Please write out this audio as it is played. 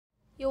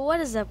Yo,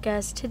 what is up,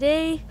 guys?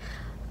 Today,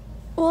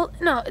 well,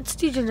 no, it's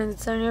DJ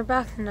Nuggets on here,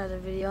 back with another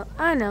video.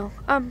 I know,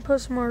 I'm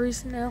posting more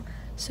recent now.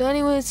 So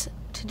anyways,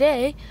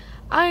 today,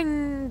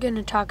 I'm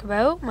gonna talk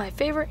about my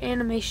favorite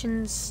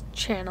animations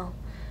channel.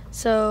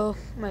 So,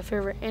 my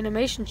favorite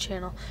animation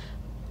channel,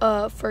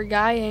 for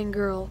guy and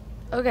girl.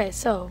 Okay,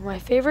 so, my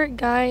favorite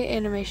guy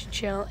animation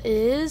channel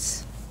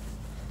is,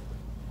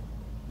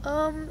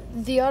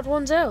 The Odd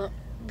Ones Out.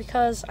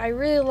 Because I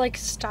really like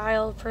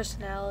style,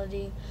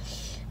 personality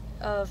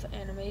of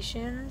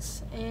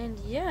animations, and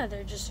yeah,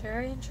 they're just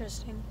very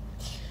interesting.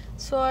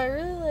 So I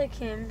really like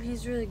him.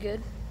 He's really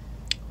good.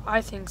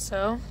 I think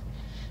so.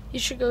 You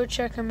should go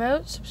check him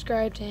out,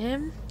 subscribe to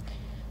him.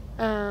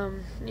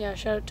 Yeah,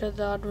 shout out to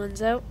The Odd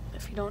Ones Out.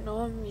 If you don't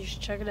know him, you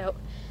should check it out.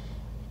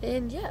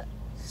 And yeah,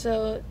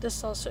 so this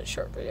is also a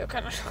short video,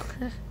 kind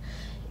of.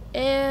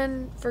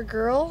 And for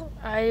girl,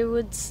 I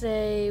would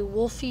say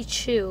Wolfie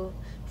Chew.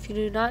 If you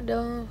do not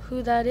know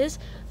who that is,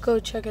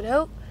 go check it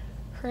out.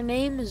 Her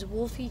name is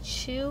Wolfie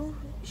Chew.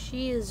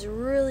 She is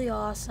really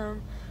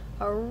awesome.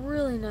 A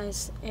really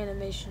nice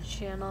animation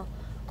channel.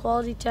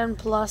 Quality 10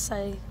 plus.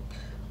 I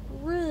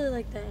really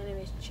like that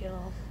animation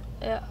channel.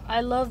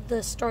 I love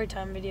the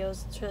storytime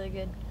videos. It's really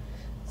good.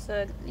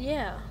 So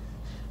yeah.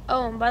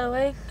 Oh, and by the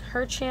way,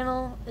 her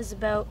channel is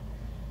about,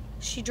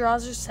 she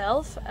draws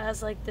herself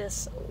as like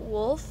this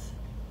wolf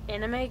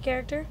anime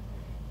character.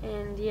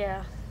 And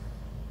yeah.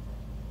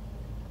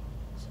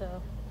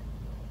 So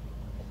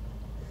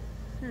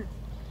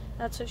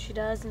that's what she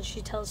does, and she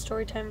tells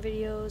storytime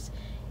videos.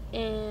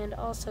 And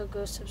also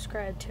go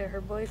subscribe to her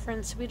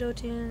boyfriend Sweeto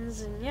Tunes,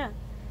 and yeah.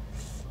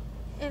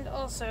 And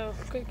also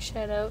quick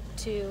shout out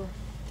to,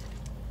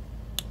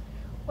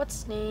 what's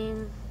his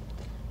name,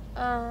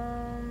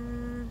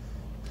 Beyblade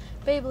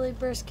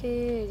Burst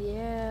Kid,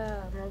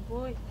 yeah, my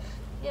boy.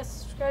 Yeah,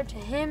 subscribe to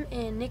him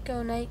and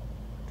Nico Knight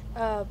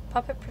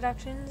Puppet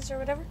Productions or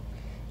whatever.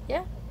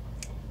 Yeah.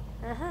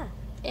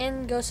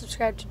 And go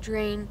subscribe to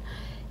Drain.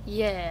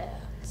 Yeah.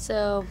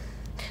 So,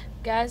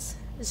 guys,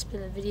 this has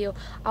been a video.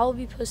 I will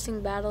be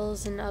posting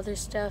battles and other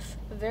stuff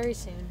very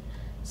soon.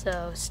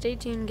 So, stay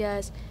tuned,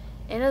 guys.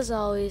 And as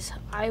always,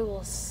 I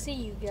will see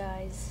you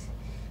guys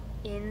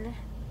in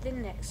the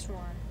next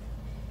one.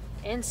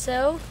 And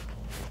so,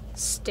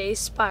 stay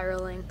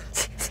spiraling.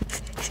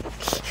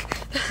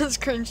 That was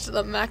cringe to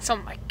the max. Oh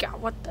my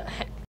god, what the heck?